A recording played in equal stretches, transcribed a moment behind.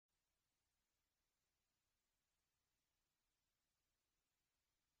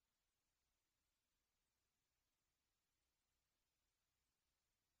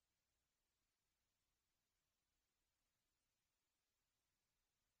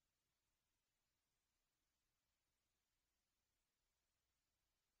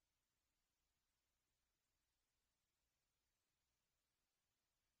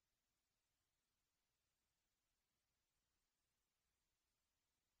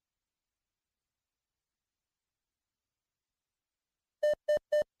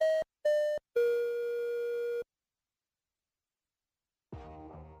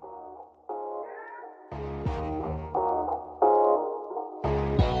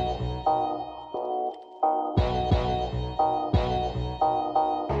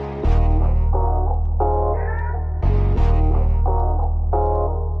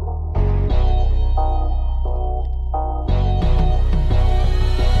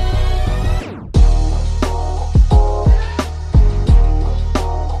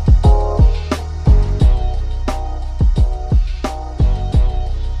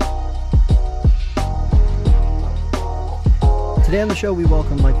Today on the show, we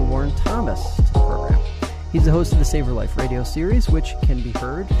welcome Michael Warren Thomas to the program. He's the host of the Savor Life radio series, which can be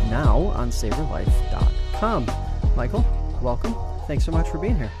heard now on savorlife.com. Michael, welcome. Thanks so much for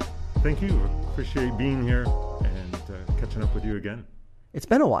being here. Thank you. Appreciate being here and catching up with you again. It's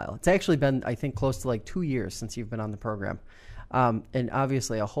been a while. It's actually been, I think, close to like 2 years since you've been on the program. And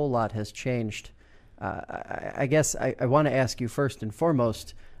obviously a whole lot has changed. I guess I want to ask you first and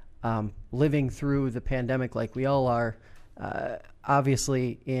foremost, living through the pandemic like we all are,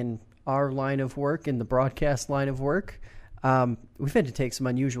 obviously in our line of work, in the broadcast line of work, we've had to take some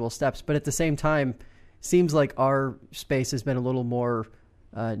unusual steps. But at the same time, seems like our space has been a little more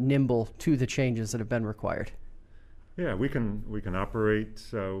nimble to the changes that have been required. Yeah, we can operate,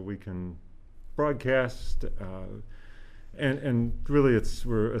 we can broadcast, and really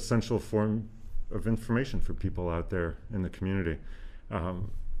we're essential form of information for people out there in the community.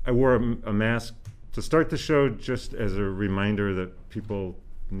 I wore a mask to start the show just as a reminder that people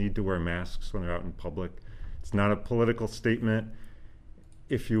need to wear masks when they're out in public. It's not a political statement.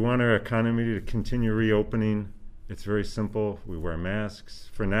 If you want our economy to continue reopening, it's very simple. We wear masks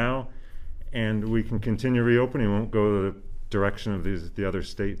for now, and we can continue reopening. We won't go the direction of the other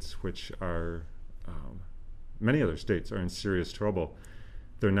states, which are, many other states are in serious trouble.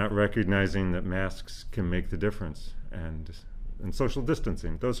 They're not recognizing that masks can make the difference, and social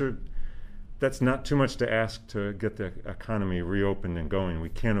distancing. That's not too much to ask to get the economy reopened and going. We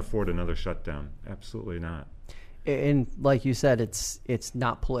can't afford another shutdown. Absolutely not. And like you said, it's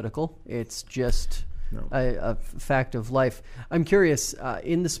not political. It's just a fact of life. I'm curious,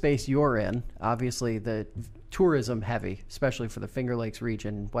 in the space you're in, obviously the tourism heavy, especially for the Finger Lakes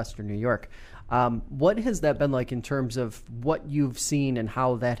region, Western New York. What has that been like in terms of what you've seen and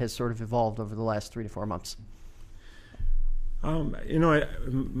how that has sort of evolved over the last 3 to 4 months?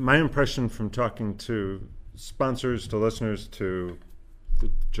 My impression from talking to sponsors, to listeners, to the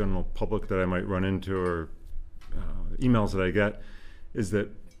general public that I might run into, or emails that I get, is that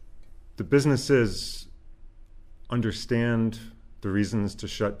the businesses understand the reasons to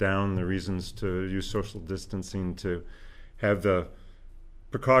shut down, the reasons to use social distancing, to have the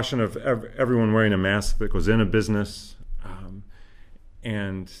precaution of everyone wearing a mask that goes in a business.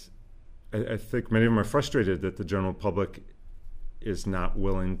 And I think many of them are frustrated that the general public is not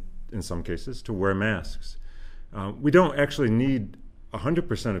willing, in some cases, to wear masks. We don't actually need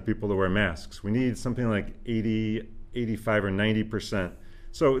 100% of people to wear masks. We need something like 80, 85, or 90%.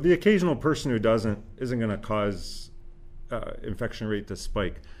 So the occasional person who isn't going to cause infection rate to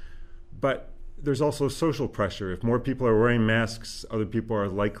spike. But there's also social pressure. If more people are wearing masks, other people are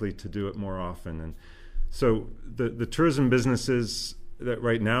likely to do it more often. And so the tourism businesses that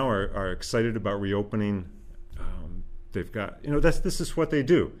right now are excited about reopening. They've got, this is what they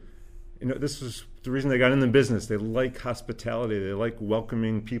do. This is the reason they got in the business. They like hospitality. They like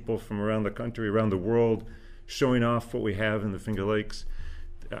welcoming people from around the country, around the world, showing off what we have in the Finger Lakes.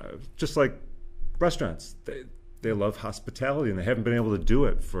 Just like restaurants, they love hospitality, and they haven't been able to do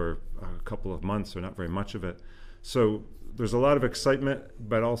it for a couple of months, or not very much of it. So there's a lot of excitement,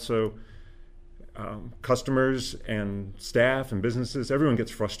 but also customers and staff and businesses, everyone gets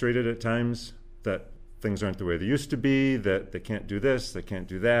frustrated at times that things aren't the way they used to be, that they can't do this, they can't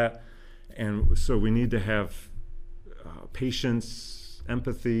do that. And so we need to have patience,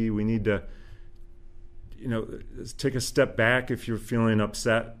 empathy. We need to, take a step back if you're feeling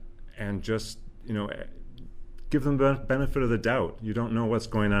upset, and just, give them the benefit of the doubt. You don't know what's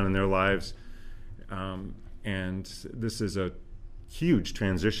going on in their lives. And this is a huge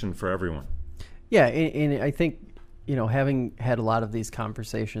transition for everyone. Yeah, and I think, having had a lot of these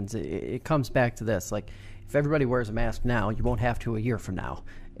conversations, it comes back to this. Like, if everybody wears a mask now, you won't have to a year from now.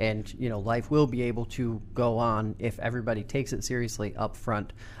 And, life will be able to go on if everybody takes it seriously up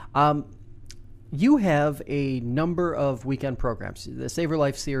front. You have a number of weekend programs. The Savor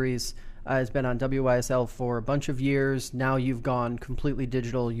Life series has been on WYSL for a bunch of years. Now you've gone completely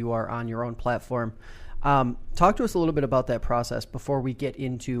digital. You are on your own platform. Talk to us a little bit about that process before we get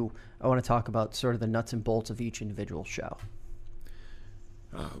into, I want to talk about sort of the nuts and bolts of each individual show.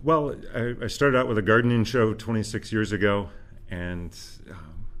 Well, I started out with a gardening show 26 years ago, and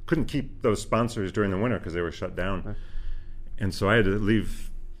couldn't keep those sponsors during the winter because they were shut down. Right. And so I had to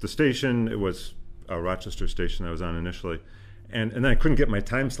leave the station. It was a Rochester station I was on initially. And then I couldn't get my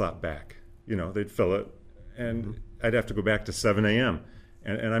time slot back. They'd fill it, and I'd have to go back to 7 a.m.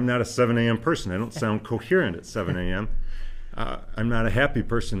 And I'm not a 7 a.m. person. I don't sound coherent at 7 a.m. I'm not a happy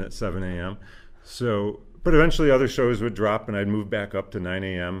person at 7 a.m. But eventually other shows would drop, and I'd move back up to 9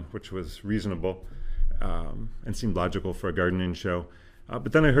 a.m., which was reasonable and seemed logical for a gardening show.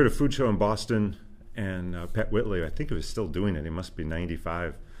 But then I heard a food show in Boston, and Pat Whitley, I think he was still doing it. He must be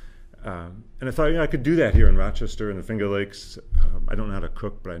 95. And I thought, I could do that here in Rochester in the Finger Lakes. I don't know how to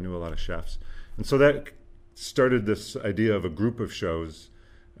cook, but I knew a lot of chefs. And so that started this idea of a group of shows,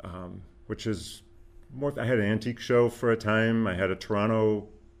 which is more, I had an antique show for a time. I had a Toronto,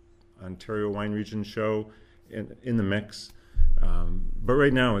 Ontario wine region show in the mix. But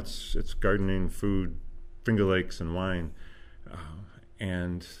right now it's gardening, food, Finger Lakes, and wine.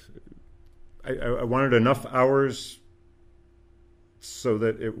 And I wanted enough hours so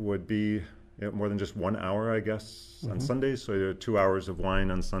that it would be more than just 1 hour, I guess, on Sundays. So I did 2 hours of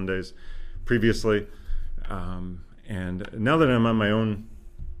wine on Sundays previously. And now that I'm on my own,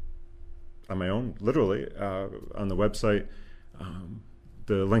 literally, on the website,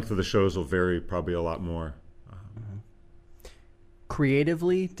 the length of the shows will vary probably a lot more.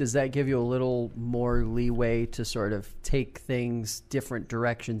 Creatively, does that give you a little more leeway to sort of take things different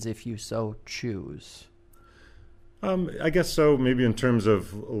directions if you so choose? I guess so, maybe in terms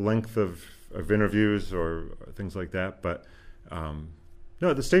of length of interviews or things like that. But no,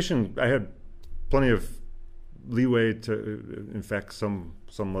 at the station, I had plenty of leeway to, in fact, some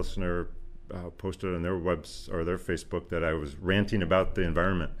listener posted on their webs or their Facebook that I was ranting about the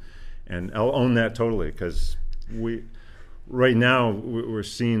environment. And I'll own that totally, because right now we're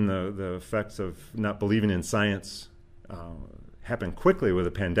seeing the effects of not believing in science happen quickly with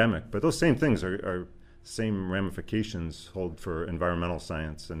a pandemic. But those same things are same ramifications hold for environmental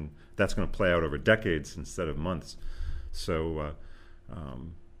science, and that's going to play out over decades instead of months. So,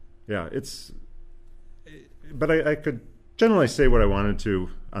 yeah, but I could generally say what I wanted to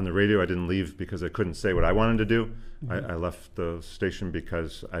on the radio. I didn't leave because I couldn't say what I wanted to do. I left the station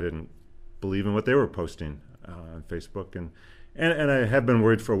because I didn't believe in what they were posting on Facebook, and I have been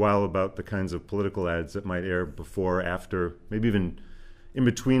worried for a while about the kinds of political ads that might air before, after, maybe even in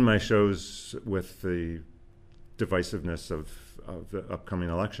between my shows, with the divisiveness of the upcoming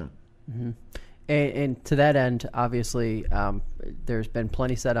election. And to that end, obviously, there's been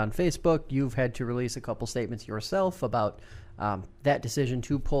plenty said on Facebook. You've had to release a couple statements yourself about that decision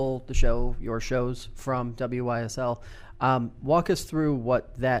to pull your shows from WYSL. Walk us through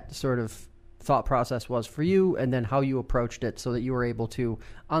what that sort of thought process was for you, and then how you approached it so that you were able to,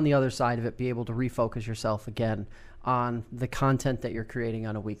 on the other side of it, be able to refocus yourself again on the content that you're creating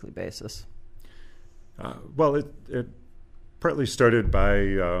on a weekly basis. Well, it partly started by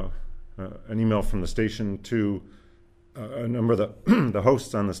an email from the station to a number of the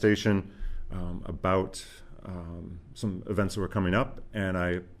hosts on the station about some events that were coming up, and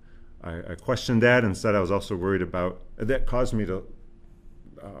I questioned that and said I was also worried about that. Caused me to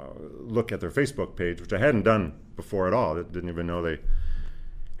look at their Facebook page, which I hadn't done before at all. I didn't even know they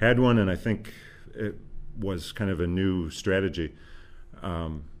had one, and I think it was kind of a new strategy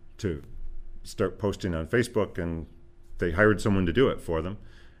to start posting on Facebook, and they hired someone to do it for them.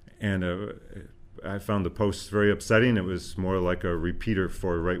 And I found the posts very upsetting. It was more like a repeater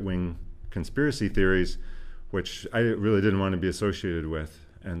for right-wing conspiracy theories, which I really didn't want to be associated with.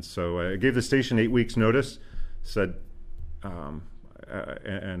 And so I gave the station 8 weeks notice, said,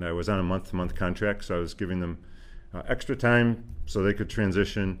 and I was on a month-to-month contract, so I was giving them extra time so they could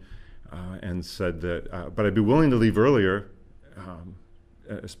transition, and said that, but I'd be willing to leave earlier,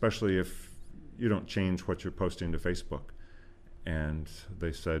 especially if you don't change what you're posting to Facebook. And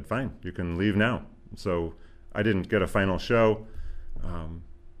they said, fine, you can leave now. So I didn't get a final show,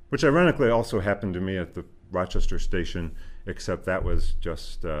 which ironically also happened to me at the Rochester station, except that was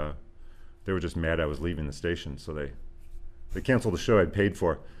just, they were just mad I was leaving the station, so they canceled the show I'd paid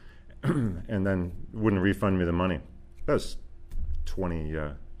for, and then wouldn't refund me the money. That was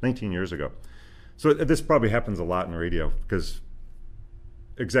 19 years ago. So this probably happens a lot in radio, because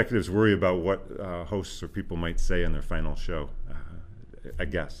executives worry about what hosts or people might say in their final show, I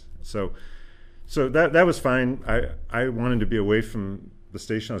guess. So that was fine. I wanted to be away from the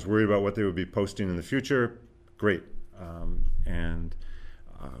station. I was worried about what they would be posting in the future. Great. And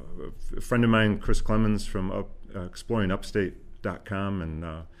a friend of mine, Chris Clemens from exploringupstate.com, and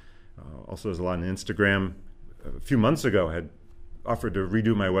also does a lot on Instagram, a few months ago had offered to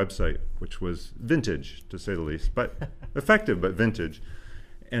redo my website, which was vintage, to say the least, but effective, but vintage.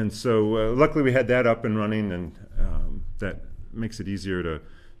 And so luckily we had that up and running, and that makes it easier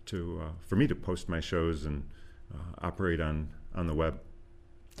for me to post my shows and operate on the web.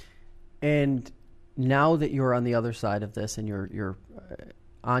 And now that you're on the other side of this and you're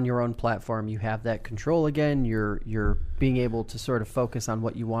on your own platform, you have that control again. You're being able to sort of focus on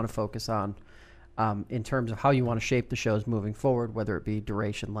what you want to focus on in terms of how you want to shape the shows moving forward, whether it be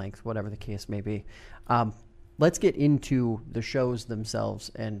duration, length, whatever the case may be. let's get into the shows themselves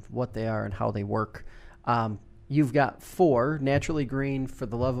and what they are and how they work. You've got 4: Naturally Green, For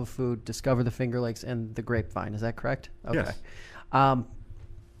the Love of Food, Discover the Finger Lakes, and The Grapevine. Is that correct? Okay. Yes.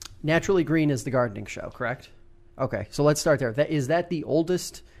 Naturally Green is the gardening show, correct? Okay, so let's start there. Is that the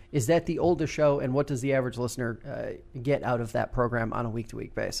oldest show, and what does the average listener get out of that program on a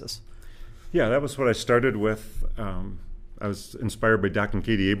week-to-week basis? Yeah, that was what I started with. I was inspired by Doc and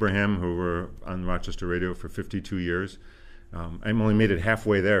Katie Abraham, who were on Rochester Radio for 52 years. I only made it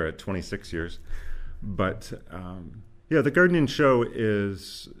halfway there at 26 years. But the gardening show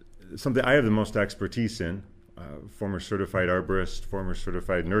is something I have the most expertise in. Former certified arborist, former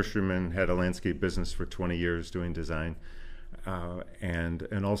certified nurseryman, had a landscape business for 20 years doing design,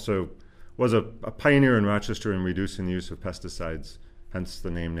 and also was a pioneer in Rochester in reducing the use of pesticides, hence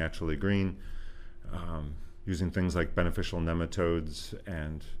the name Naturally Green, using things like beneficial nematodes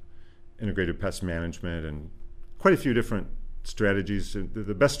and integrated pest management and quite a few different strategies.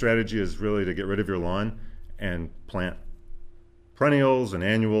 The best strategy is really to get rid of your lawn and plant perennials and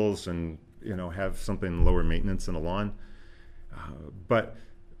annuals and have something lower maintenance in a lawn. But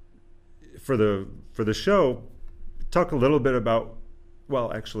for the show, talk a little bit about,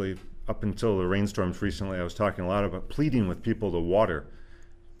 well, actually up until the rainstorms recently, I was talking a lot about pleading with people to water.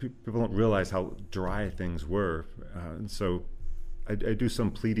 People don't realize how dry things were, and so I do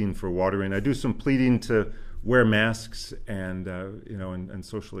some pleading for watering. I do some pleading to wear masks and and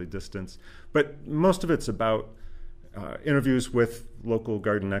socially distance. But most of it's about interviews with local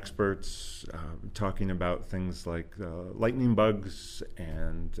garden experts, talking about things like lightning bugs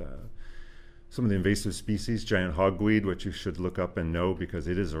and some of the invasive species, giant hogweed, which you should look up and know because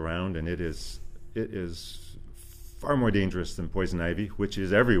it is around, and it is far more dangerous than poison ivy, which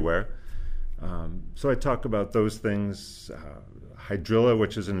is everywhere. So I talk about those things. Hydrilla,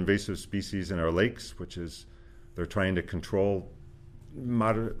 which is an invasive species in our lakes, which is they're trying to control,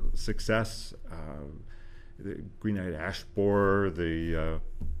 moderate success. The green-eyed ash borer,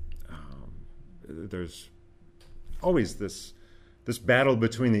 there's always this battle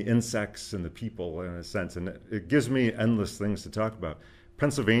between the insects and the people, in a sense, and it gives me endless things to talk about.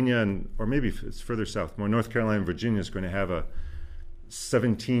 Pennsylvania, or maybe it's further south, more North Carolina and Virginia, is going to have a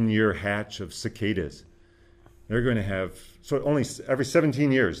 17-year hatch of cicadas. They're going to have, so only every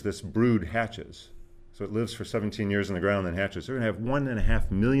 17 years this brood hatches. So it lives for 17 years in the ground and then hatches. They're going to have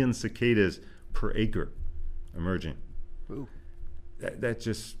 1.5 million cicadas per acre emerging. Ooh.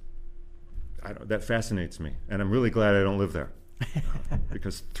 That fascinates me, and I'm really glad I don't live there,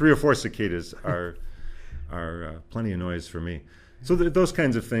 because 3 or 4 cicadas are plenty of noise for me. So those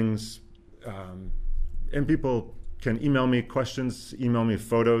kinds of things, and people can email me questions, email me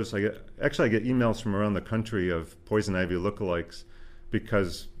photos. I get emails from around the country of poison ivy lookalikes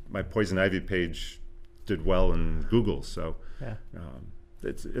because my poison ivy page did well in Google. So yeah.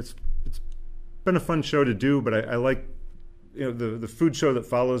 It's been a fun show to do, but I like the food show that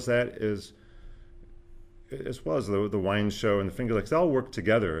follows that is, as well as the wine show and the Finger Lakes, they all work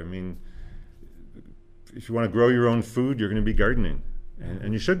together. I mean, if you want to grow your own food, you're going to be gardening.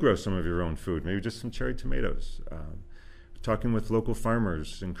 And you should grow some of your own food, maybe just some cherry tomatoes. Talking with local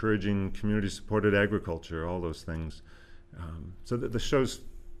farmers, encouraging community-supported agriculture, all those things. So the shows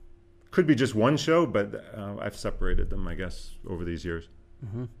could be just one show, but I've separated them, I guess, over these years.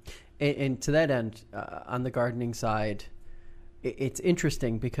 Mm-hmm. And to that end, on the gardening side, it's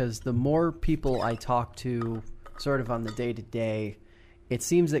interesting because the more people I talk to sort of on the day-to-day, it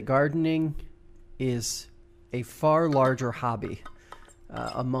seems that gardening is a far larger hobby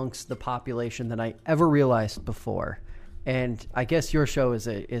amongst the population than I ever realized before. And I guess your show is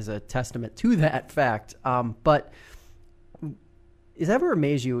a testament to that fact. But does it ever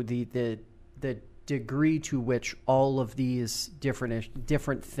amaze you the degree to which all of these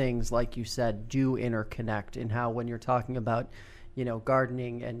different things, like you said, do interconnect, and how when you're talking about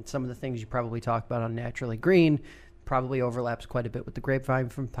gardening and some of the things you probably talk about on Naturally Green probably overlaps quite a bit with the Grapevine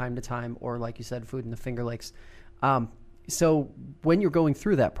from time to time, or like you said, food in the Finger Lakes. So when you're going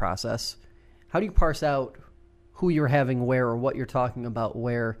through that process, how do you parse out who you're having where, or what you're talking about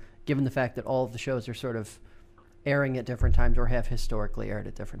where, given the fact that all of the shows are sort of airing at different times or have historically aired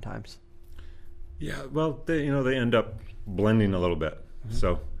at different times? Yeah, well, they end up blending a little bit. Mm-hmm.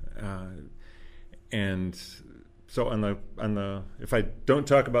 So, and so on the if I don't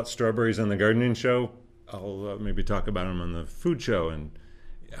talk about strawberries on the gardening show, I'll maybe talk about them on the food show. And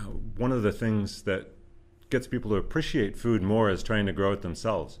one of the things that gets people to appreciate food more is trying to grow it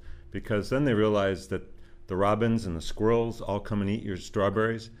themselves, because then they realize that the robins and the squirrels all come and eat your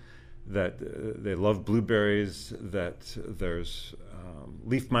strawberries, that they love blueberries, that there's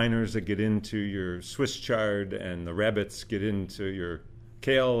leaf miners that get into your Swiss chard, and the rabbits get into your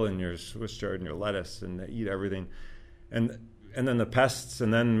kale and your Swiss chard and your lettuce, and they eat everything. And then the pests,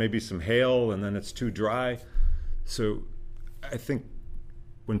 and then maybe some hail, and then it's too dry. So I think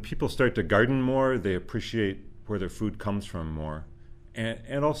when people start to garden more, they appreciate where their food comes from more.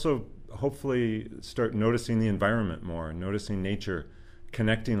 And also hopefully start noticing the environment more, noticing nature,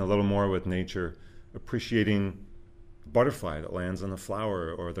 connecting a little more with nature, appreciating the butterfly that lands on the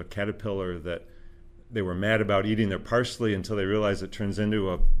flower, or the caterpillar that they were mad about eating their parsley until they realize it turns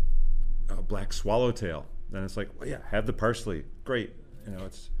into a black swallowtail. Then it's like, well, yeah, have the parsley. Great. You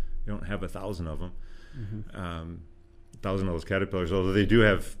don't have 1,000 of them. Mm-hmm. 1,000 of those caterpillars, although they do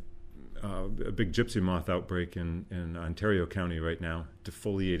have a big gypsy moth outbreak in Ontario County right now,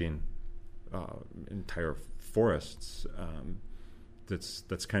 defoliating entire forests.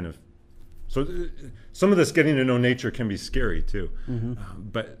 That's kind of, so some of this getting to know nature can be scary too. Mm-hmm.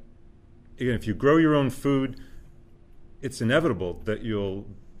 But again, if you grow your own food, it's inevitable that you'll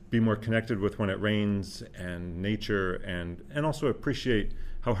be more connected with when it rains and nature, and also appreciate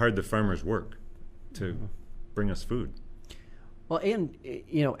how hard the farmers work to bring us food. Well, and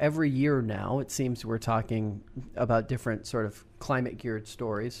every year now it seems we're talking about different sort of climate geared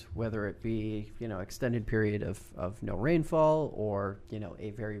stories, whether it be extended period of no rainfall, or a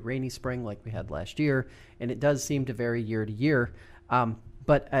very rainy spring like we had last year, and it does seem to vary year to year.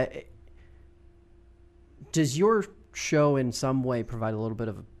 But does your show in some way provide a little bit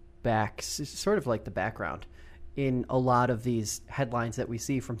of a sort of like the background in a lot of these headlines that we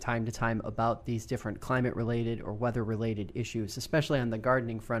see from time to time about these different climate related or weather related issues, especially on the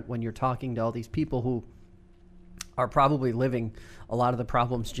gardening front, when you're talking to all these people who are probably living a lot of the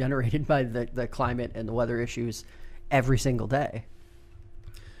problems generated by the climate and the weather issues every single day?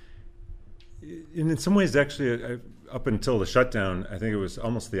 And in some ways, actually, up until the shutdown, I think it was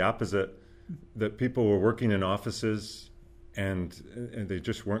almost the opposite, that people were working in offices and they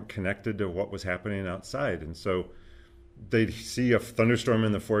just weren't connected to what was happening outside. And so they'd see a thunderstorm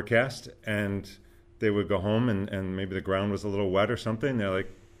in the forecast, and they would go home, and maybe the ground was a little wet or something. They're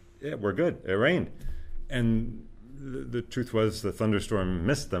like, yeah, we're good. It rained. And the truth was the thunderstorm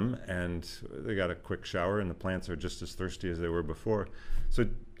missed them, and they got a quick shower, and the plants are just as thirsty as they were before. So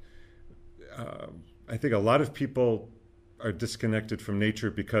I think a lot of people are disconnected from nature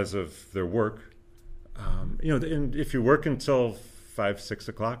because of their work. And if you work until 5, 6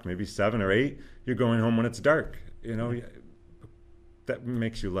 o'clock, maybe 7 or 8, you're going home when it's dark. That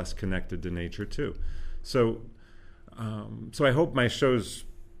makes you less connected to nature too. So I hope my shows,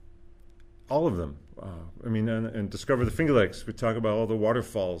 all of them, and Discover the Finger Lakes, we talk about all the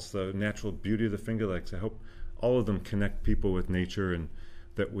waterfalls, the natural beauty of the Finger Lakes. I hope all of them connect people with nature, and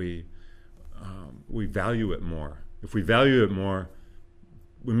that we value it more. If we value it more,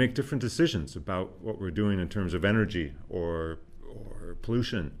 we make different decisions about what we're doing in terms of energy or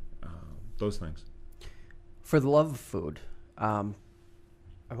pollution, those things. For the love of food, I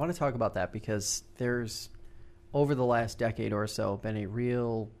want to talk about that, because there's, over the last decade or so, been a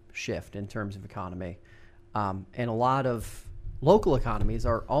real shift in terms of economy. And a lot of local economies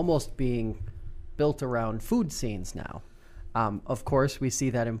are almost being built around food scenes now. Of course, we see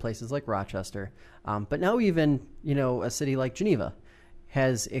that in places like Rochester. But now even, a city like Geneva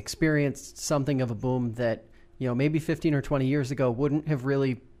has experienced something of a boom that, maybe 15 or 20 years ago wouldn't have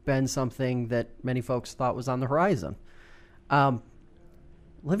really been something that many folks thought was on the horizon.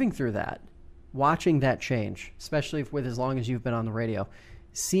 Living through that, watching that change, especially with as long as you've been on the radio,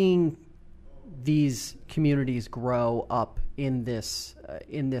 seeing these communities grow up in this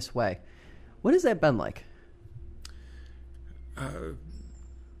way, what has that been like?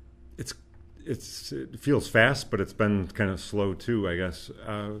 It feels fast, but it's been kind of slow too, I guess.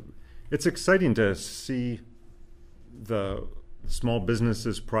 It's exciting to see the small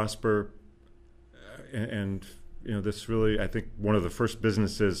businesses prosper, and this really, I think one of the first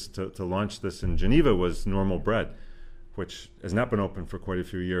businesses to launch this in Geneva was Normal Bread, which has not been open for quite a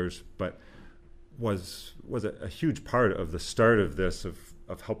few years, but was a huge part of the start of this,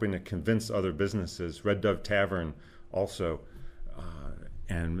 of helping to convince other businesses. Red Dove Tavern also.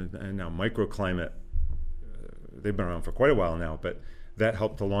 And now Microclimate, they've been around for quite a while now, but that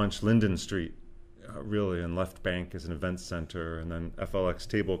helped to launch Linden Street, really, and Left Bank as an event center, and then FLX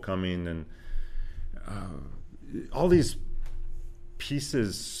Table coming, and all these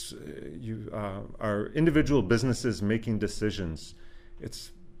pieces are individual businesses making decisions.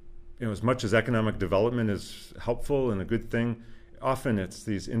 It's, as much as economic development is helpful and a good thing, often it's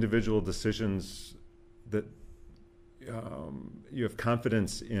these individual decisions that you have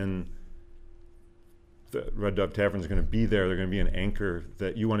confidence in the Red Dove Tavern is going to be there. They're going to be an anchor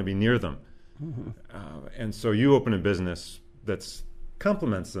that you want to be near them. And so you open a business that's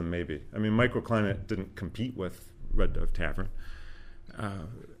complements them maybe. I mean, Microclimate didn't compete with Red Dove Tavern.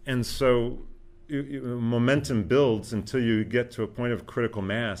 And so momentum builds until you get to a point of critical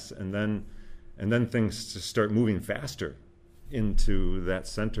mass, and then things just start moving faster into that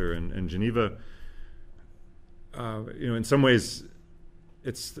center. And Geneva, in some ways,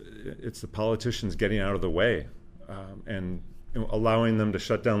 it's the politicians getting out of the way and allowing them to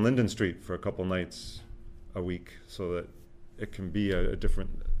shut down Linden Street for a couple nights a week so that it can be a different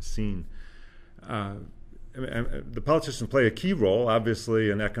scene. The politicians play a key role,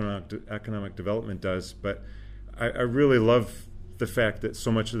 obviously, and economic development does, but I really love the fact that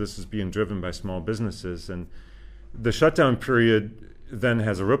so much of this is being driven by small businesses. And the shutdown period then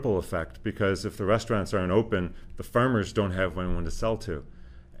has a ripple effect, because if the restaurants aren't open, the farmers don't have anyone to sell to.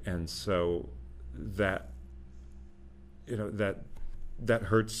 And so that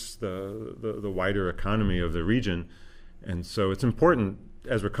hurts the wider economy of the region. And so it's important,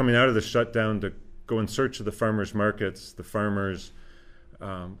 as we're coming out of the shutdown, to go in search of the farmers markets. The farmers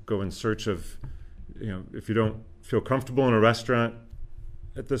go in search of, if you don't feel comfortable in a restaurant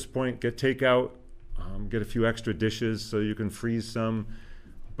at this point, get takeout, get a few extra dishes so you can freeze some.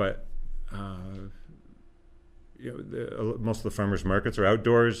 But most of the farmers markets are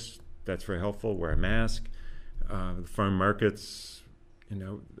outdoors. That's very helpful. Wear a mask. The farm markets,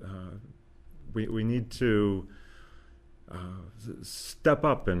 we need to step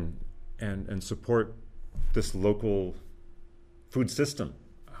up and support this local food system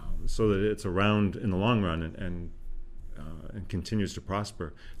so that it's around in the long run and continues to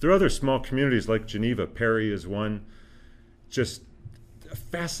prosper. There are other small communities like Geneva. Perry is one, just a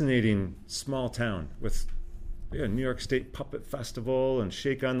fascinating small town with New York State Puppet Festival and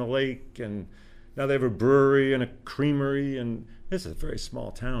Shake on the Lake, and now they have a brewery and a creamery, and this is a very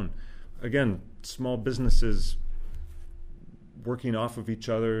small town. Again, small businesses working off of each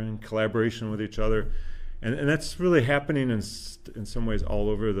other in collaboration with each other. And that's really happening in some ways all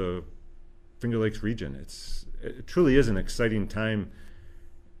over the Finger Lakes region. It truly is an exciting time.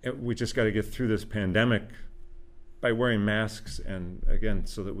 We just got to get through this pandemic by wearing masks, and again,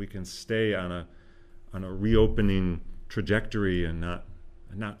 so that we can stay on a reopening trajectory and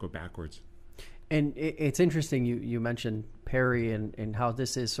not go backwards. And it's interesting you mentioned Perry and how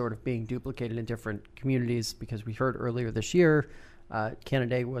this is sort of being duplicated in different communities, because we heard earlier this year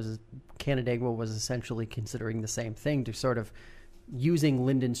Canandaigua was essentially considering the same thing, to sort of using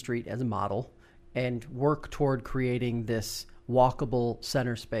Linden Street as a model and work toward creating this walkable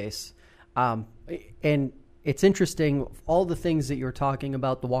center space. And it's interesting, all the things that you're talking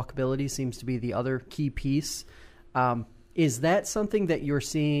about, the walkability seems to be the other key piece. Is that something that you're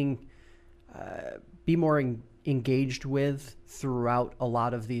seeing be more engaged with throughout a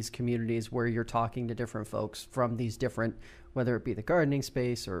lot of these communities, where you're talking to different folks from these different, whether it be the gardening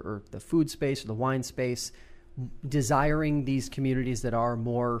space or the food space or the wine space, desiring these communities that are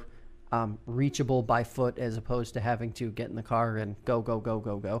more reachable by foot, as opposed to having to get in the car and go, go, go,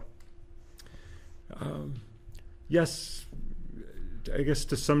 go, go? Yes, I guess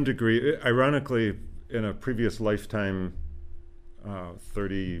to some degree. Ironically, in a previous lifetime,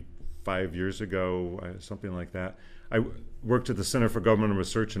 35 years ago, something like that, I worked at the Center for Governmental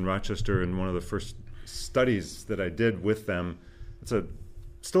Research in Rochester, and one of the first studies that I did with them,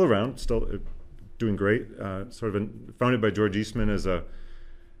 still around, still doing great, founded by George Eastman as a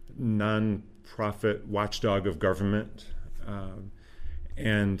non-profit watchdog of government.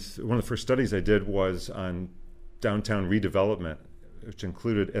 And one of the first studies I did was on downtown redevelopment, which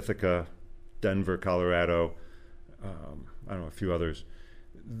included Ithaca, Denver, Colorado, a few others,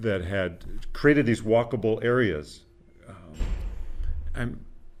 that had created these walkable areas.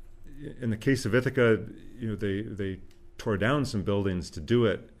 In the case of Ithaca, they tore down some buildings to do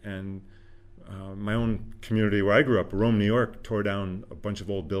it, and my own community where I grew up, Rome, New York, tore down a bunch of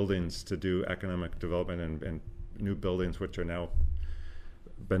old buildings to do economic development, and new buildings which are now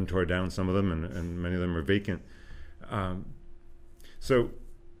been torn down, some of them, and many of them are vacant.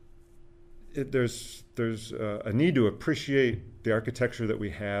 There's a need to appreciate the architecture that we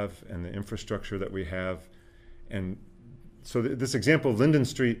have and the infrastructure that we have. And so this example of Linden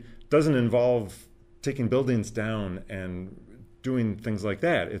Street doesn't involve taking buildings down and doing things like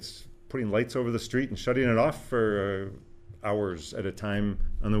that. It's putting lights over the street and shutting it off for hours at a time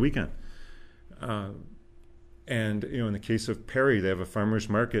on the weekend. And in the case of Perry, they have a farmer's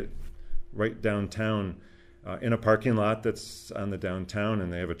market right downtown, in a parking lot that's on the downtown,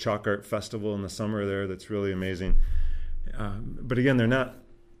 and they have a chalk art festival in the summer there that's really amazing. But again, they're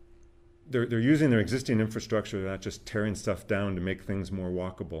they're using their existing infrastructure, they're not just tearing stuff down to make things more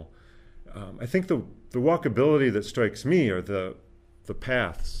walkable. I think the walkability that strikes me are the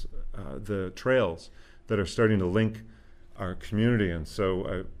paths, the trails that are starting to link our community. And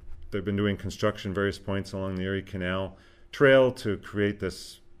so they've been doing construction various points along the Erie Canal Trail to create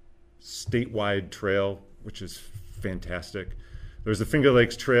this statewide trail, which is fantastic. There's the Finger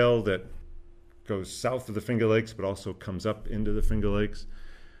Lakes Trail that goes south of the Finger Lakes, but also comes up into the Finger Lakes.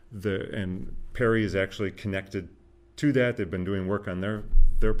 And Perry is actually connected to that. They've been doing work on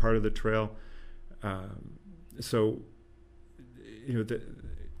their part of the trail. So,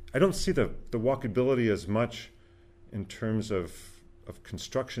 I don't see the walkability as much in terms of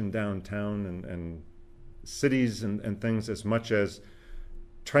construction downtown and cities and things, as much as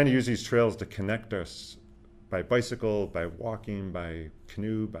trying to use these trails to connect us by bicycle, by walking, by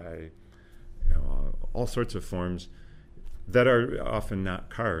canoe, by all sorts of forms that are often not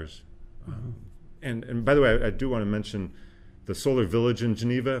cars. Mm-hmm. And by the way, I do want to mention the Solar Village in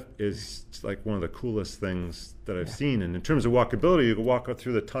Geneva is like one of the coolest things that I've seen. And in terms of walkability, you can walk up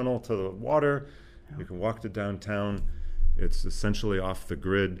through the tunnel to the water, you can walk to downtown. It's essentially off the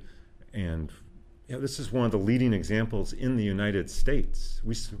grid. And this is one of the leading examples in the United States.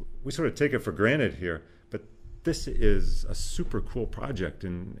 We sort of take it for granted here, but this is a super cool project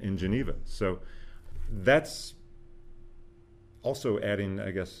in Geneva. So that's also adding,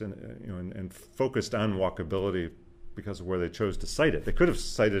 I guess, and focused on walkability because of where they chose to site it. They could have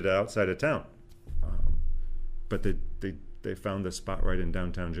sited it outside of town, but they found this spot right in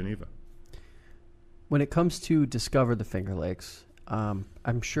downtown Geneva. When it comes to Discover the Finger Lakes,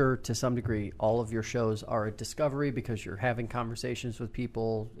 I'm sure to some degree all of your shows are a discovery because you're having conversations with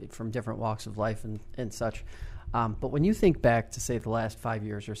people from different walks of life and such. But when you think back to, say, the last 5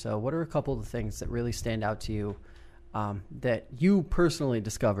 years or so, what are a couple of the things that really stand out to you that you personally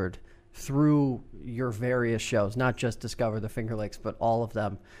discovered through your various shows, not just Discover the Finger Lakes, but all of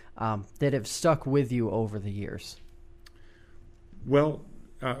them, that have stuck with you over the years? Well,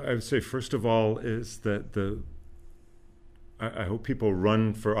 I would say, first of all, is that I hope people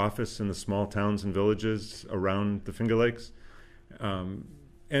run for office in the small towns and villages around the Finger Lakes. And,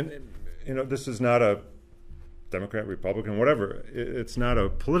 this is not a Democrat, Republican, whatever. It's not a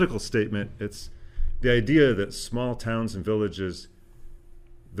political statement. It's the idea that small towns and villages,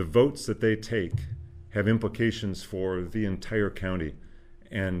 the votes that they take have implications for the entire county.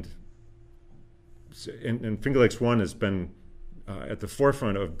 And Finger Lakes 1 has been at the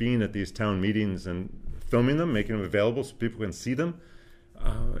forefront of being at these town meetings and filming them, making them available so people can see them.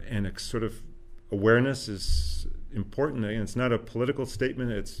 And it's sort of awareness is important. And it's not a political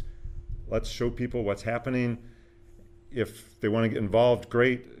statement. It's let's show people what's happening. If they want to get involved,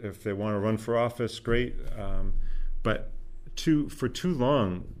 great. If they want to run for office, great. But for too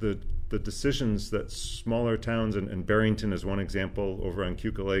long, the decisions that smaller towns, and Barrington is one example over on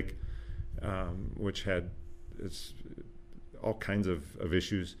Keuka Lake, which had all kinds of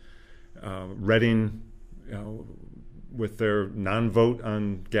issues. Reading, with their non-vote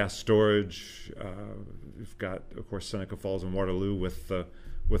on gas storage. We've got, of course, Seneca Falls and Waterloo with the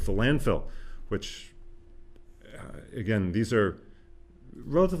landfill, which again, these are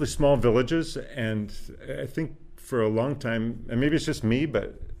relatively small villages, and I think for a long time, and maybe it's just me,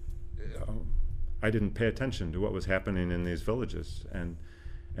 but I didn't pay attention to what was happening in these villages, and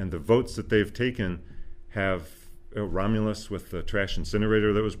the votes that they've taken have Romulus with the trash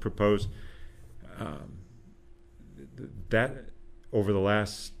incinerator that was proposed. That over the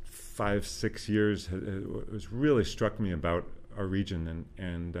last 5-6 years has really struck me about our region,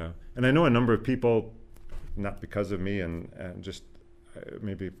 and I know a number of people, not because of me and just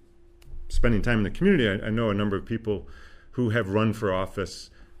maybe spending time in the community. I know a number of people who have run for office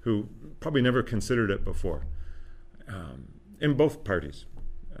who probably never considered it before, in both parties,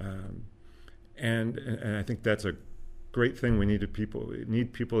 and I think that's a great thing. We need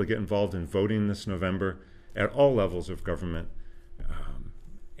people to get involved in voting this November at all levels of government,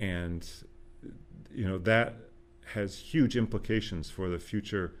 and that has huge implications for the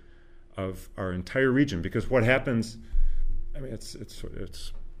future of our entire region. Because what happens, I mean, it's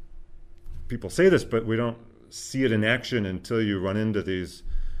people say this, but we don't see it in action until you run into these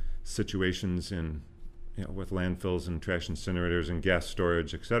situations with landfills and trash incinerators and gas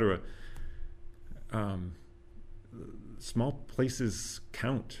storage, etc. Small places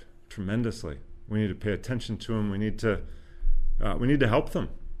count tremendously. We need to pay attention to them. We need to help them.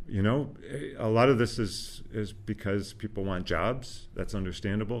 A lot of this is because people want jobs. That's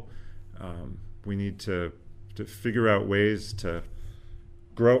understandable. We need to figure out ways to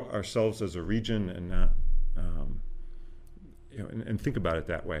grow ourselves as a region and not and think about it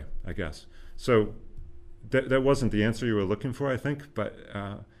that way, I guess. So that wasn't the answer you were looking for, I think, but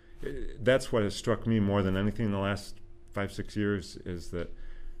that's what has struck me more than anything in the last 5-6 years, is that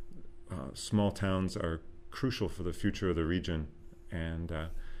small towns are crucial for the future of the region, and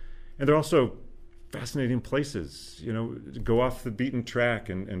they're also fascinating places. Go off the beaten track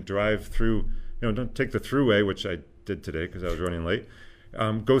and drive through. Don't take the thruway, which I did today because I was running late.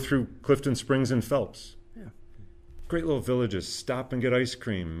 Go through Clifton Springs and Phelps. Yeah. Great little villages. Stop and get ice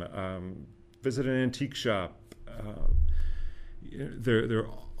cream. Visit an antique shop. There are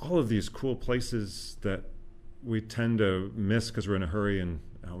all of these cool places that we tend to miss because we're in a hurry and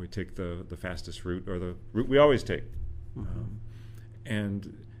we take the fastest route, or the route we always take. Mm-hmm.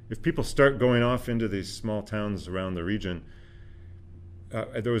 And if people start going off into these small towns around the region,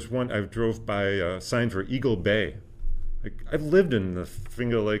 there was one, I drove by a sign for Eagle Bay. I've lived in the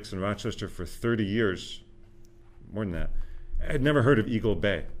Finger Lakes in Rochester for 30 years, more than that. I'd never heard of Eagle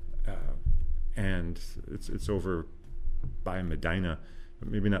Bay. And it's over by Medina,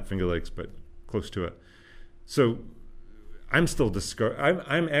 maybe not Finger Lakes, but close to it. So I'm still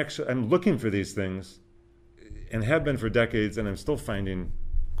I'm looking for these things, and have been for decades, and I'm still finding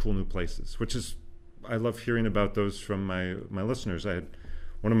cool new places, which is, I love hearing about those from my listeners. I had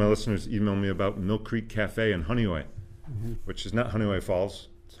one of my listeners email me about Mill Creek Cafe in Honeyway, mm-hmm. which is not Honeyway Falls,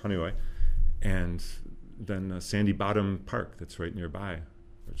 it's Honeyway, and then Sandy Bottom Park that's right nearby,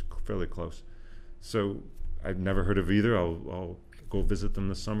 which is fairly close. So I've never heard of either. I'll go visit them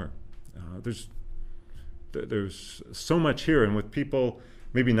this summer. There's so much here, and with people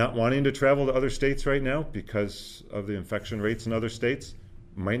maybe not wanting to travel to other states right now because of the infection rates in other states,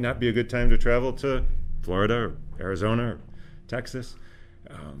 might not be a good time to travel to Florida or Arizona or Texas.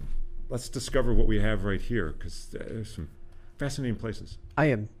 Let's discover what we have right here, because there's some fascinating places. I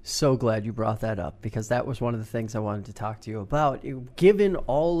am so glad you brought that up, because that was one of the things I wanted to talk to you about. Given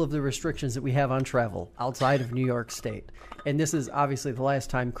all of the restrictions that we have on travel outside of New York State, and this is obviously the last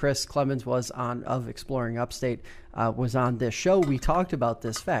time Chris Clemens was on of Exploring Upstate was on this show, we talked about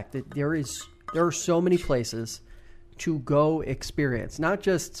this fact that there are so many places to go experience, not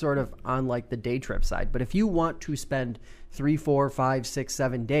just sort of on like the day trip side, but if you want to spend 3, 4, 5, 6,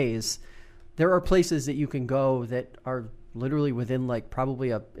 7 days, there are places that you can go that are literally within like probably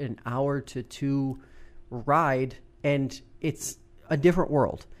an hour to 2 ride, and it's a different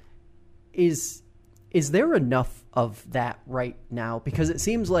world. Is there enough of that right now? Because it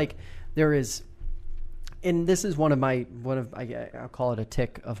seems like there is, and this is one of I'll call it a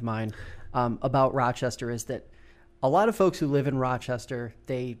tick of mine about Rochester, is that a lot of folks who live in Rochester,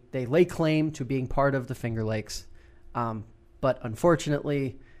 they lay claim to being part of the Finger Lakes, but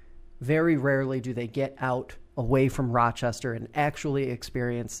unfortunately, very rarely do they get out away from Rochester and actually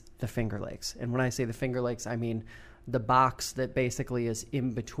experience the Finger Lakes. And when I say the Finger Lakes, I mean the box that basically is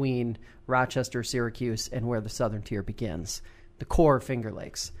in between Rochester, Syracuse, and where the southern tier begins, the core Finger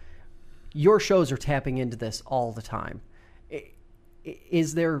Lakes. Your shows are tapping into this all the time.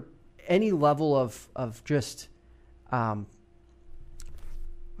 Is there any level of just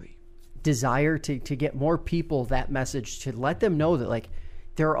desire to get more people that message, to let them know that like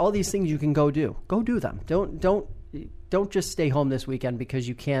there are all these things you can go do them. Don't just stay home this weekend because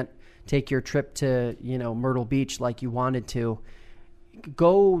you can't take your trip to Myrtle Beach like you wanted to.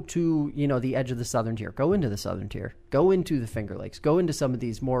 Go to the edge of the southern tier, go into the southern tier, go into the Finger Lakes, go into some of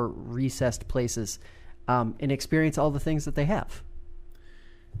these more recessed places, and experience all the things that they have.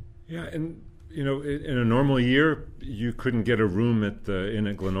 Yeah, and in a normal year, you couldn't get a room at the Inn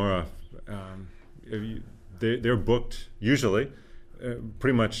at Glenora. They're booked usually,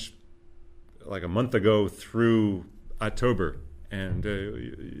 pretty much like a month ago through October, and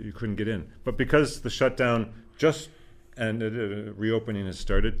you couldn't get in. But because the shutdown and reopening has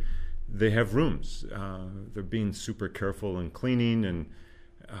started, they have rooms. They're being super careful in cleaning, and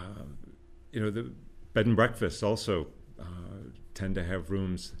the bed and breakfasts also tend to have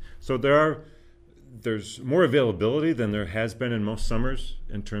rooms. So there's more availability than there has been in most summers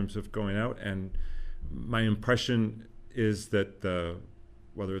in terms of going out. And my impression is that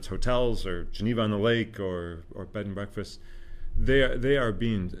whether it's hotels or Geneva on the Lake or bed and breakfast, they are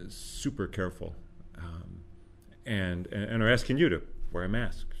being super careful, and are asking you to wear a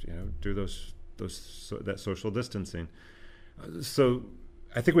mask, do that social distancing. So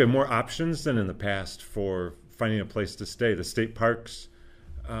I think we have more options than in the past for finding a place to stay. The state parks,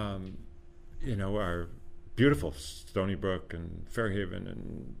 are beautiful. Stony Brook and Fairhaven,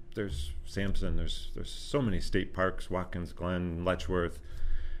 and there's Sampson. There's so many state parks, Watkins Glen, Letchworth.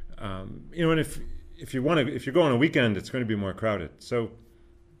 And if you're going on a weekend, it's going to be more crowded. So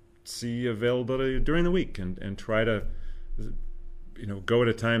see availability during the week and try to go at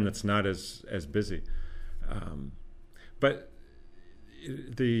a time that's not as busy. But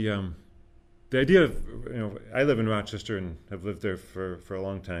the idea of, I live in Rochester and have lived there for a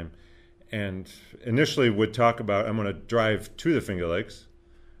long time, and initially would talk about, I'm going to drive to the Finger Lakes,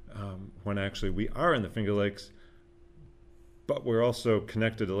 when actually we are in the Finger Lakes, but we're also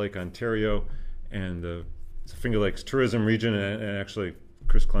connected to Lake Ontario and the Finger Lakes tourism region, and actually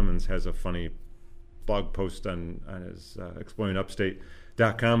Chris Clemens has a funny blog post on his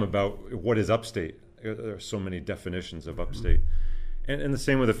exploringupstate.com about what is upstate. There are so many definitions of upstate. And the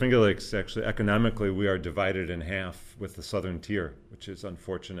same with the Finger Lakes. Actually, economically, we are divided in half with the southern tier, which is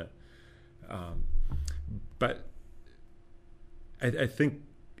unfortunate. But I think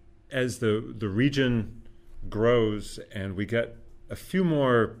as the region grows and we get a few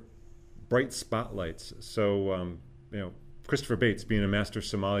more bright spotlights. So, Christopher Bates being a master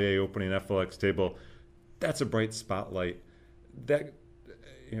sommelier opening an FLX table, that's a bright spotlight that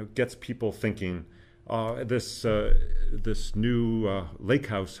gets people thinking. This new lake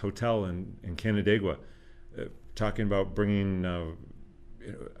house hotel in Canandaigua, talking about bringing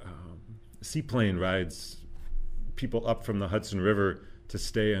seaplane rides, people up from the Hudson River to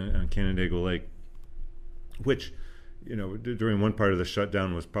stay on Canandaigua Lake, which during one part of the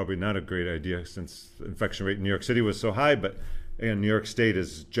shutdown was probably not a great idea since the infection rate in New York City was so high. But again, New York State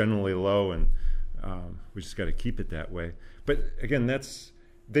is generally low, and we just got to keep it that way. But again,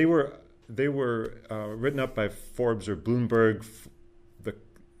 they were written up by Forbes or Bloomberg.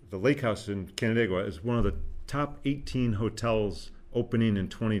 The lake house in Canandaigua is one of the top 18 hotels opening in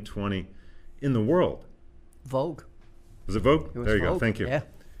 2020 in the world. Vogue. Was it Vogue? It was there you Vogue. go. Thank you. Yeah.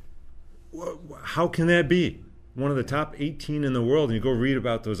 How can that be? One of the top 18 in the world, and you go read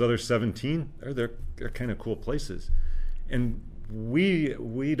about those other 17. They're kind of cool places, and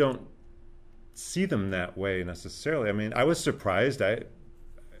we don't see them that way necessarily. I mean, I was surprised. I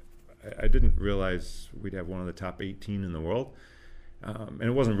didn't realize we'd have one of the top 18 in the world, and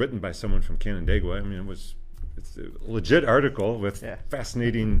it wasn't written by someone from Canandaigua. I mean, it's a legit article with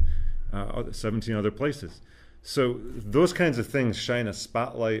fascinating 17 other places. So those kinds of things shine a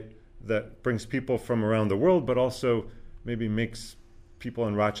spotlight that brings people from around the world, but also maybe makes people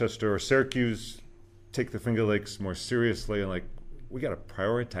in Rochester or Syracuse take the Finger Lakes more seriously, and we got to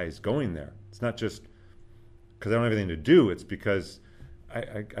prioritize going there. It's not just because I don't have anything to do. It's because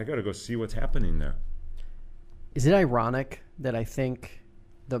I got to go see what's happening there. Is it ironic that I think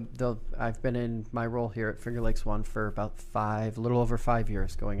I've been in my role here at Finger Lakes One for about a little over 5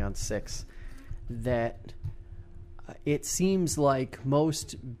 years, going on 6, that it seems like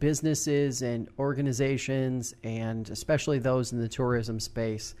most businesses and organizations, and especially those in the tourism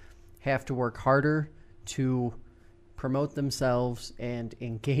space, have to work harder to promote themselves and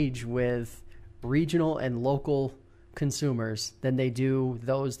engage with regional and local consumers than they do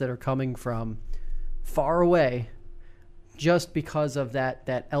those that are coming from far away, just because of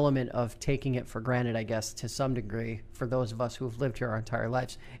that element of taking it for granted, I guess, to some degree, for those of us who have lived here our entire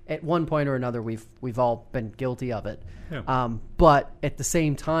lives. At one point or another, we've all been guilty of it. Yeah. But at the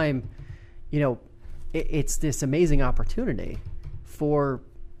same time, it's this amazing opportunity for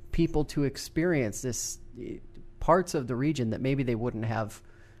people to experience this parts of the region that maybe they wouldn't have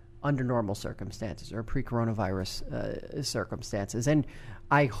under normal circumstances or pre-coronavirus circumstances. And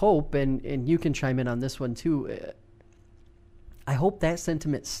I hope, and you can chime in on this one too, I hope that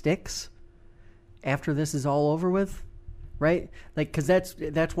sentiment sticks after this is all over with, right? Because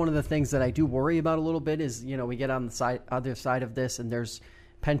that's one of the things that I do worry about a little bit is, we get on the other side of this and there's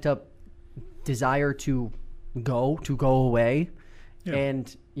pent-up desire to go away. Yeah.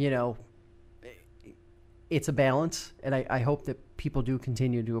 And, it's a balance, and I hope that people do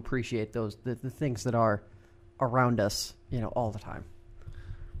continue to appreciate the things that are around us, all the time.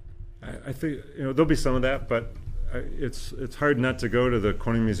 I think there'll be some of that, but it's hard not to go to the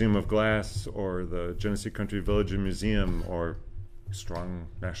Corning Museum of Glass or the Genesee Country Village and Museum or Strong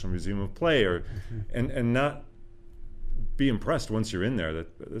National Museum of Play, or and not be impressed once you're in there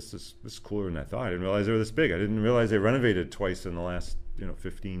that this is cooler than I thought. I didn't realize they were this big. I didn't realize they renovated twice in the last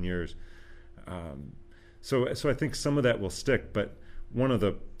 15 years. So I think some of that will stick, but one of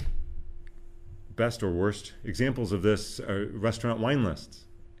the best or worst examples of this are restaurant wine lists.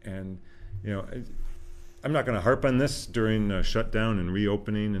 And, I'm not going to harp on this during shutdown and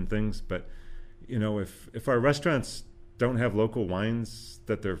reopening and things, but, if our restaurants don't have local wines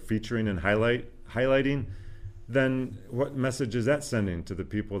that they're featuring and highlighting, then what message is that sending to the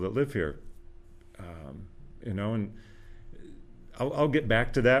people that live here? And I'll get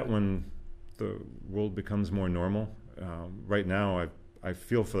back to that when the world becomes more normal. Right now, I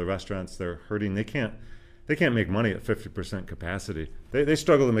feel for the restaurants. They're hurting. They can't they can't make money at 50% capacity. They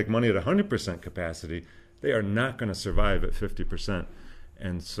struggle to make money at 100% capacity. They are not going to survive at 50%.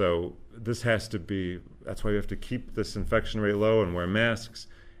 And so this has to be, that's why we have to keep this infection rate low and wear masks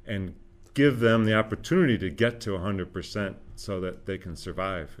and give them the opportunity to get to 100% so that they can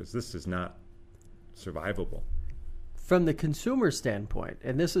survive, because this is not survivable. From the consumer standpoint,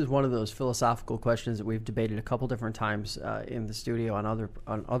 and this is one of those philosophical questions that we've debated a couple different times in the studio on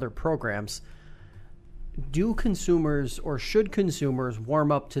other programs, do consumers or should consumers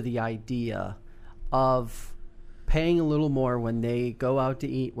warm up to the idea of paying a little more when they go out to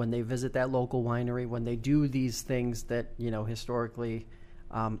eat, when they visit that local winery, when they do these things that, you know, historically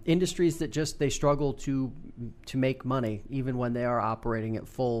industries that just they struggle to make money even when they are operating at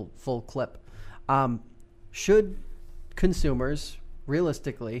full clip? Should consumers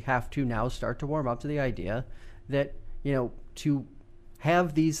realistically have to now start to warm up to the idea that, you know, to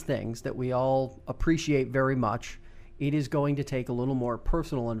have these things that we all appreciate very much, it is going to take a little more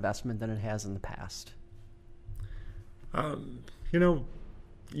personal investment than it has in the past? You know,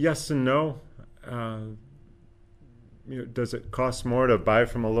 yes and no. You know, does it cost more to buy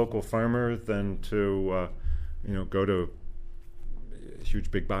from a local farmer than to, you know, go to a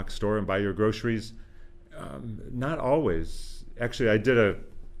huge big box store and buy your groceries? Not always. Actually, I did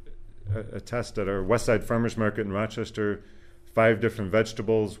a test at our West Side Farmers Market in Rochester. 5 different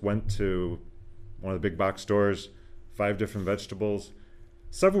vegetables, went to one of the big box stores, 5 different vegetables.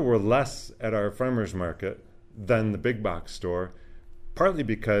 Several were less at our farmers market than the big box store, partly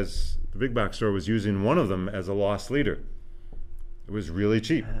because the big box store was using one of them as a loss leader. It was really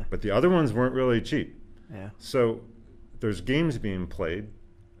cheap, but the other ones weren't really cheap. Yeah. So there's games being played,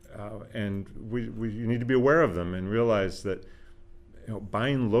 and we need to be aware of them and realize that, you know,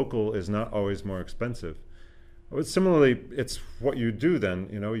 buying local is not always more expensive. But similarly, it's what you do then.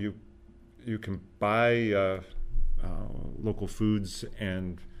 You know, you can buy local foods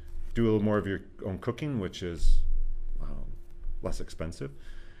and do a little more of your own cooking, which is less expensive.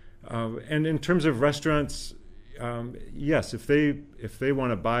 And in terms of restaurants, yes, if they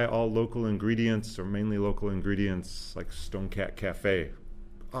want to buy all local ingredients or mainly local ingredients, like Stone Cat Cafe,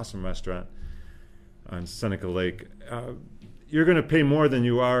 awesome restaurant on Seneca Lake, you're going to pay more than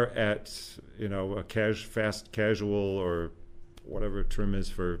you are at, you know, a fast casual or whatever term is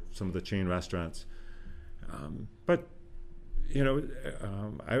for some of the chain restaurants. But you know,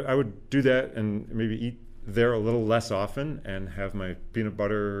 I would do that and maybe eat there a little less often and have my peanut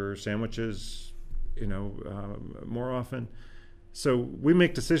butter sandwiches, you know, more often. So we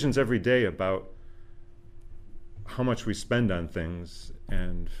make decisions every day about how much we spend on things,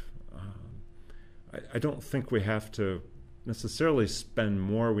 and I don't think we have to necessarily spend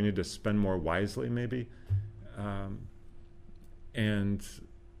more. We need to spend more wisely, maybe, and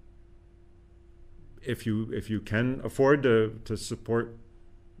if you can afford to support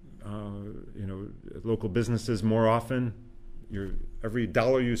you know, local businesses more often, every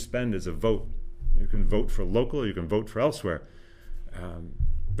dollar you spend is a vote. You can vote for local, you can vote for elsewhere,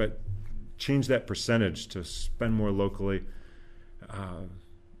 but change that percentage to spend more locally.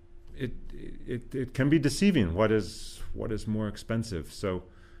 It can be deceiving. What is more expensive? So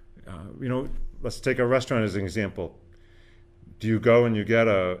you know, let's take a restaurant as an example. Do you go and you get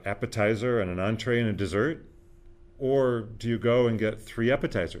an appetizer and an entree and a dessert? Or do you go and get 3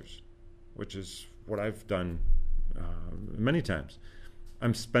 appetizers, which is what I've done many times.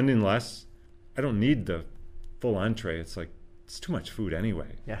 I'm spending less. I don't need the full entree. It's too much food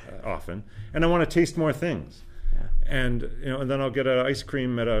anyway, often. And I want to taste more things. Yeah. And you know, and then I'll get an ice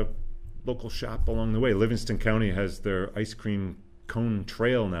cream at a local shop along the way. Livingston County has their ice cream cone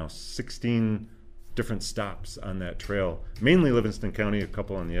trail now, 16 different stops on that trail, mainly Livingston County, a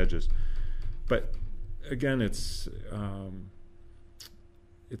couple on the edges. But again, it's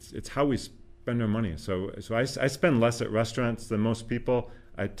how we spend our money. So I spend less at restaurants than most people.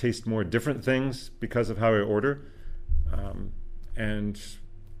 I taste more different things because of how I order, and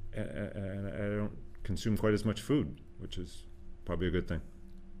I don't consume quite as much food, which is probably a good thing.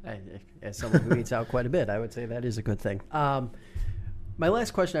 As someone who eats out quite a bit, I would say that is a good thing. My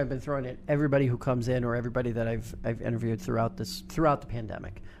last question I've been throwing at everybody who comes in, or everybody that I've interviewed throughout the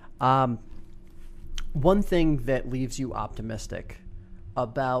pandemic. One thing that leaves you optimistic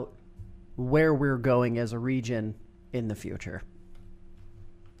about where we're going as a region in the future?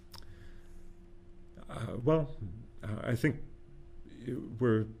 I think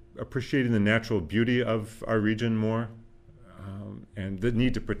we're appreciating the natural beauty of our region more, and the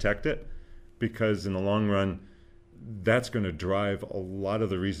need to protect it, because in the long run, that's going to drive a lot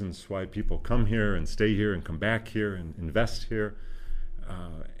of the reasons why people come here and stay here and come back here and invest here.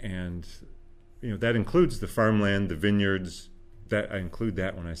 And that includes the farmland, the vineyards. That I include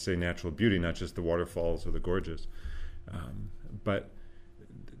that when I say natural beauty, not just the waterfalls or the gorges. But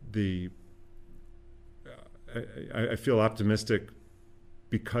I feel optimistic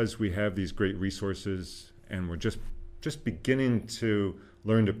because we have these great resources, and we're just beginning to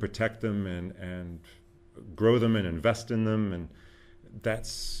learn to protect them and grow them and invest in them, and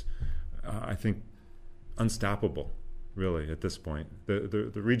that's I think unstoppable, really, at this point. The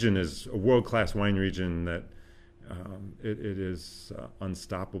region is a world-class wine region that it is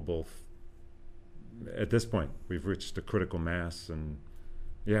unstoppable. At this point, we've reached a critical mass, and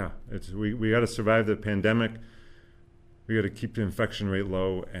we got to survive the pandemic. We got to keep the infection rate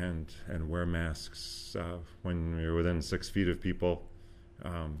low and wear masks when you're within 6 feet of people.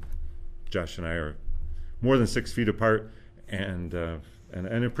 Josh and I are more than 6 feet apart, and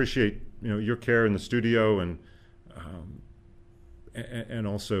appreciate your care in the studio, and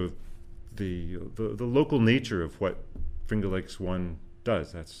also the local nature of what Finger Lakes One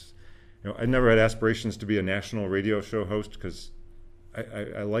does. That's I never had aspirations to be a national radio show host because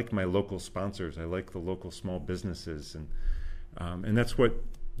I like my local sponsors. I like the local small businesses, and that's what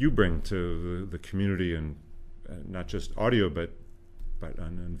you bring to the community, and not just audio, but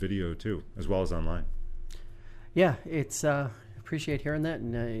on video too, as well as online. Yeah, it's appreciate hearing that,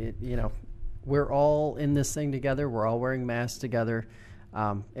 and we're all in this thing together. We're all wearing masks together,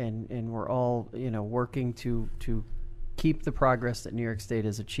 and we're all working to keep the progress that New York State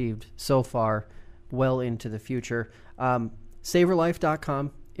has achieved so far well into the future.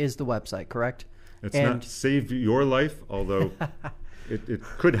 SavorLife.com is the website, correct? It's not Save Your Life, although it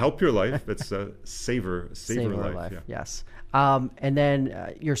could help your life. It's Savor Life. Yeah. Yes. And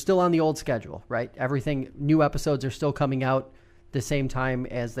then you're still on the old schedule, right? New episodes are still coming out the same time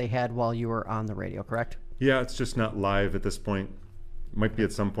as they had while you were on the radio, correct? Yeah, it's just not live at this point. Might be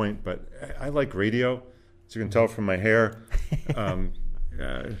at some point, but I like radio. As you can tell from my hair.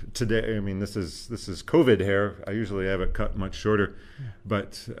 Today, this is COVID hair. I usually have it cut much shorter,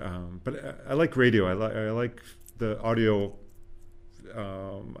 but I like radio. I like the audio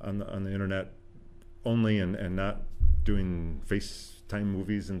on the internet only, and not doing FaceTime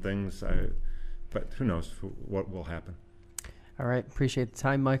movies and things. But who knows what will happen. All right, appreciate the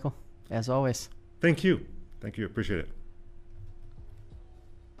time, Michael. As always. Thank you. Appreciate it.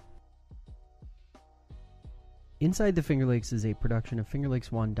 Inside the Finger Lakes is a production of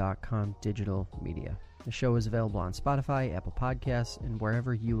FingerLakes1.com digital media. The show is available on Spotify, Apple Podcasts, and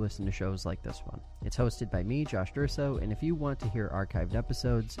wherever you listen to shows like this one. It's hosted by me, Josh Durso, and if you want to hear archived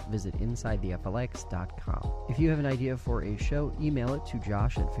episodes, visit InsideTheFLX.com. If you have an idea for a show, email it to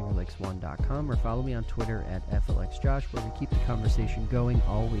josh@FingerLakes1.com or follow me on Twitter @FLXJosh, where we keep the conversation going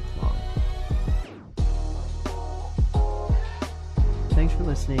all week long. Thanks for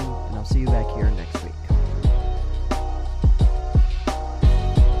listening, and I'll see you back here next week.